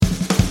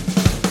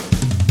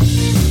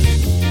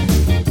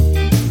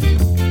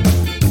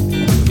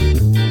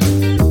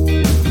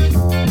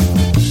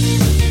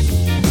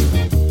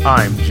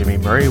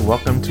Murray.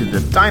 Welcome to the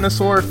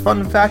Dinosaur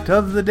Fun Fact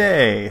of the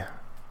Day.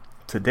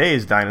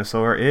 Today's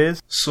dinosaur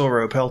is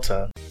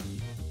Sauropelta.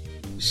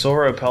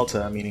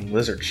 Sauropelta, meaning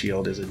lizard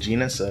shield, is a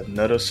genus of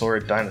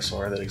nodosaurid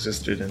dinosaur that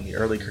existed in the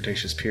early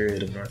Cretaceous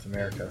period of North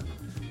America.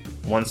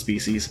 One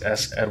species,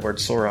 S.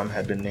 edwardsorum,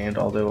 had been named,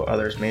 although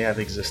others may have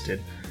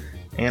existed.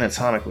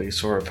 Anatomically,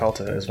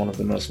 Sauropelta is one of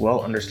the most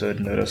well-understood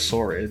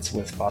nodosaurids,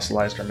 with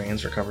fossilized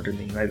remains recovered in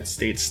the United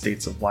States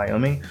states of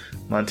Wyoming,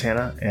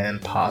 Montana,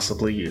 and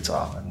possibly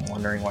Utah. I'm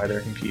wondering why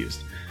they're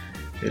confused.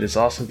 It is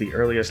also the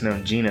earliest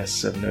known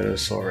genus of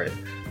nodosaurid.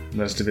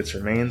 Most of its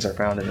remains are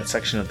found in a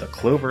section of the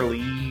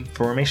Clovelly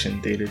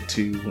Formation dated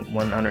to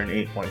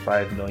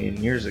 108.5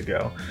 million years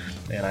ago.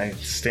 And I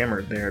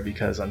stammered there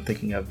because I'm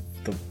thinking of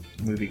the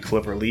movie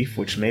Cloverleaf,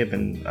 which may have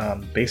been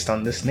based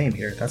on this name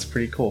here. That's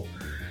pretty cool.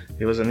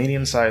 It was a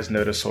medium-sized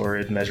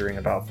nodosaurid measuring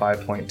about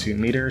 5.2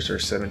 meters or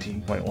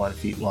 17.1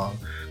 feet long.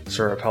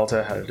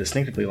 Sauropelta had a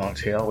distinctively long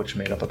tail, which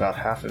made up about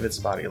half of its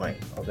body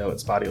length. Although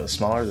its body was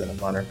smaller than a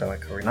modern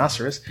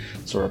rhinoceros,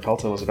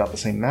 Sauropelta was about the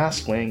same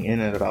mass, weighing in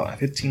at about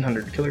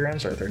 1,500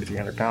 kilograms or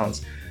 3,300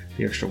 pounds.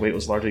 The extra weight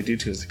was largely due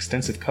to its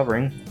extensive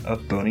covering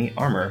of bony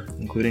armor,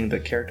 including the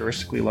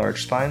characteristically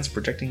large spines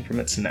projecting from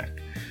its neck.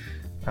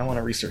 I want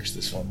to research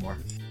this one more.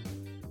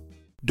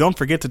 Don't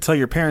forget to tell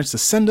your parents to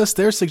send us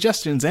their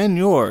suggestions and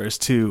yours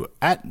to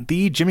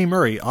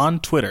 @TheJimmyMurray on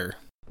Twitter.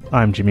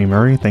 I'm Jimmy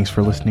Murray. Thanks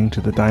for listening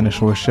to The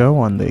Dinosaur Show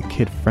on the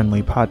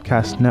Kid-Friendly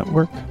Podcast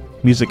Network.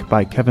 Music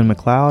by Kevin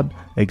MacLeod.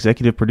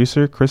 Executive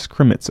producer Chris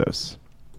Kremitzos.